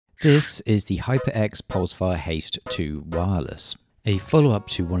This is the Hyper X Pulsefire Haste 2 Wireless, a follow-up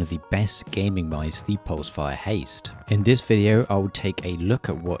to one of the best gaming mice, the Pulsefire Haste. In this video, I'll take a look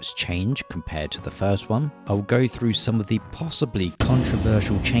at what's changed compared to the first one. I'll go through some of the possibly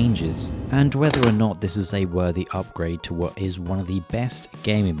controversial changes, and whether or not this is a worthy upgrade to what is one of the best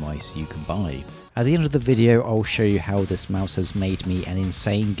gaming mice you can buy. At the end of the video, I'll show you how this mouse has made me an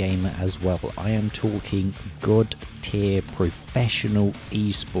insane gamer as well. I am talking god tier professional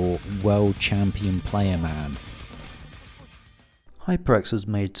esport world champion player, man. HyperX has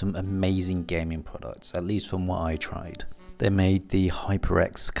made some amazing gaming products, at least from what I tried. They made the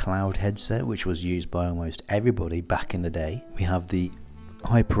HyperX Cloud headset, which was used by almost everybody back in the day. We have the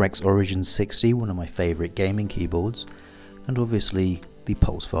HyperX Origin 60, one of my favourite gaming keyboards, and obviously the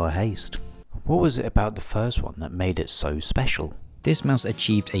Pulsefire Haste. What was it about the first one that made it so special? This mouse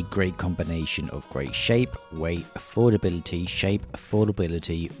achieved a great combination of great shape, weight,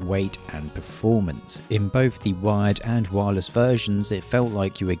 affordability, weight and performance. In both the wired and wireless versions, it felt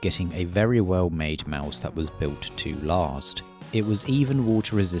like you were getting a very well made mouse that was built to last. It was even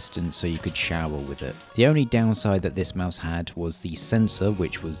water resistant, so you could shower with it. The only downside that this mouse had was the sensor,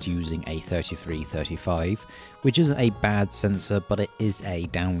 which was using a 3335, which isn't a bad sensor, but it is a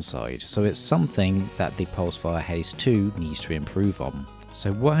downside. So it's something that the Pulsefire Haste 2 needs to improve on.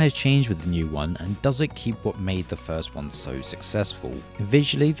 So what has changed with the new one, and does it keep what made the first one so successful?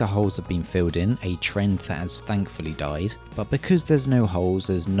 Visually, the holes have been filled in, a trend that has thankfully died, but because there's no holes,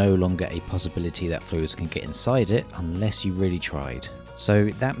 there's no longer a possibility that fluids can get inside it unless you really tried. So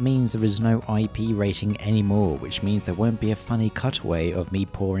that means there is no IP rating anymore, which means there won't be a funny cutaway of me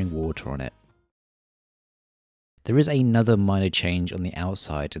pouring water on it. There is another minor change on the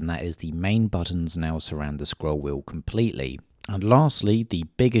outside, and that is the main buttons now surround the scroll wheel completely. And lastly, the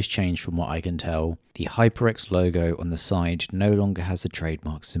biggest change from what I can tell, the HyperX logo on the side no longer has the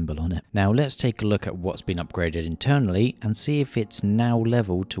trademark symbol on it. Now let's take a look at what's been upgraded internally and see if it's now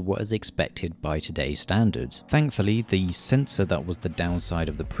level to what is expected by today's standards. Thankfully, the sensor that was the downside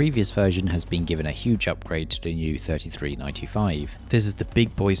of the previous version has been given a huge upgrade to the new 3395. This is the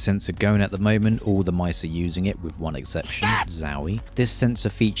big boy sensor going at the moment. All the mice are using it with one exception, Zowie. This sensor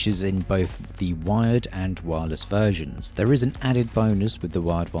features in both the wired and wireless versions. There is an added bonus with the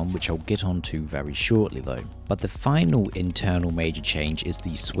wired one, which I'll get onto very shortly though. But the final internal major change is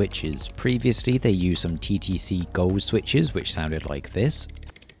the switches. Previously they used some TTC gold switches which sounded like this,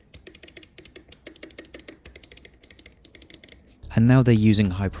 and now they're using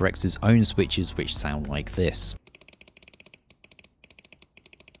HyperX's own switches which sound like this.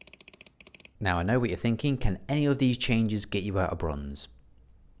 Now I know what you're thinking, can any of these changes get you out of bronze?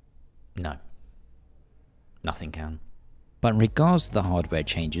 No. Nothing can. But in regards to the hardware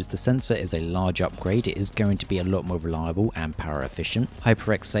changes, the sensor is a large upgrade. It is going to be a lot more reliable and power efficient.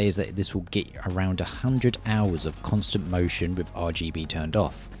 HyperX says that this will get around 100 hours of constant motion with RGB turned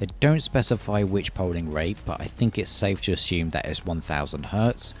off. They don't specify which polling rate, but I think it's safe to assume that it's 1000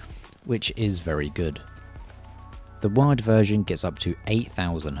 Hz, which is very good. The wired version gets up to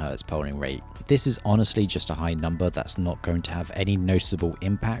 8000 Hz polling rate. This is honestly just a high number that's not going to have any noticeable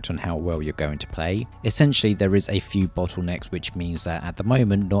impact on how well you're going to play. Essentially, there is a few bottlenecks, which means that at the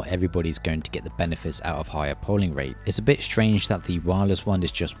moment not everybody's going to get the benefits out of higher polling rate. It's a bit strange that the wireless one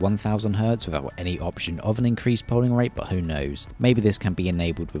is just 1000 Hz without any option of an increased polling rate, but who knows. Maybe this can be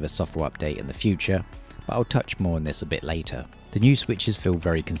enabled with a software update in the future, but I'll touch more on this a bit later. The new switches feel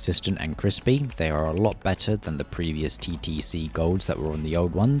very consistent and crispy. They are a lot better than the previous TTC golds that were on the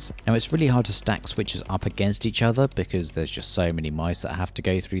old ones. Now it's really hard to stack switches up against each other because there's just so many mice that I have to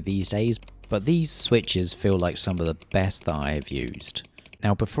go through these days, but these switches feel like some of the best that I have used.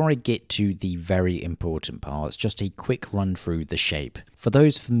 Now before I get to the very important parts, just a quick run through the shape. For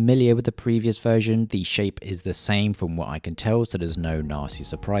those familiar with the previous version, the shape is the same from what I can tell, so there's no nasty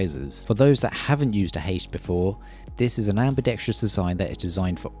surprises. For those that haven't used a Haste before, this is an ambidextrous design that is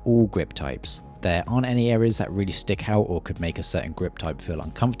designed for all grip types. There aren't any areas that really stick out or could make a certain grip type feel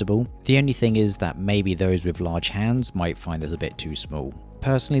uncomfortable. The only thing is that maybe those with large hands might find this a bit too small.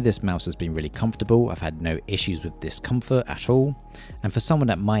 Personally, this mouse has been really comfortable. I've had no issues with discomfort at all. And for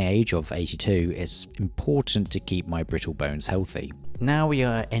someone at my age of 82, it's important to keep my brittle bones healthy. Now we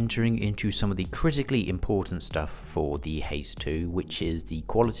are entering into some of the critically important stuff for the Haste 2, which is the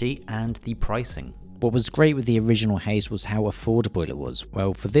quality and the pricing. What was great with the original Haste was how affordable it was.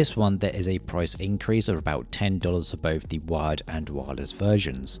 Well, for this one there is a price increase of about $10 for both the wired and wireless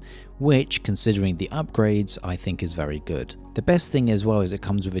versions, which, considering the upgrades, I think is very good. The best thing as well is it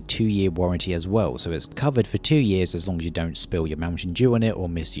comes with a 2-year warranty as well, so it's covered for 2 years as long as you don't spill your Mountain Dew on it or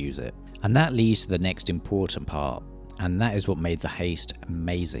misuse it. And that leads to the next important part. and that is what made the Haste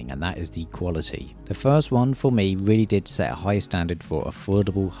amazing, and that is the quality. The first one for me really did set a high standard for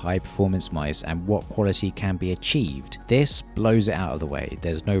affordable high performance mice and what quality can be achieved. This blows it out of the way.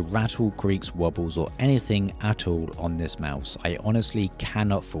 There's no rattle, creaks, wobbles or anything at all on this mouse. I honestly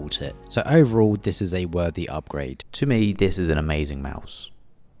cannot fault it. So overall this is a worthy upgrade. To me this is an amazing mouse.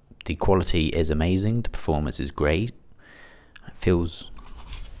 The quality is amazing, the performance is great, it feels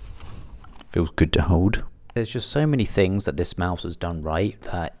good to hold. There's just so many things that this mouse has done right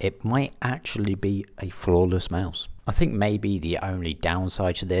that it might actually be a flawless mouse. I think maybe the only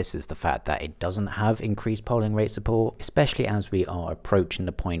downside to this is the fact that it doesn't have increased polling rate support, especially as we are approaching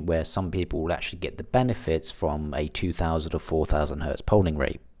the point where some people will actually get the benefits from a 2000 or 4000 Hz polling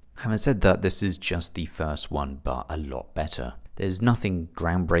rate. Having said that, this is just the first one, but a lot better. There's nothing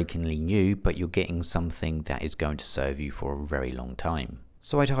groundbreakingly new, but you're getting something that is going to serve you for a very long time.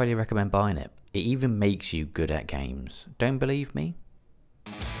 So I'd highly recommend buying it. It even makes you good at games. Don't believe me?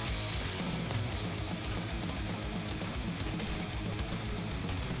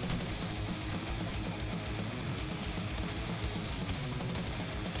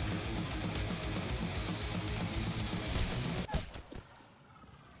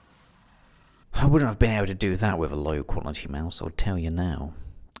 I wouldn't have been able to do that with a low quality mouse, I'll tell you now.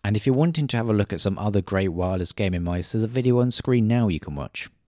 And if you're wanting to have a look at some other great wireless gaming mice, there's a video on screen now you can watch.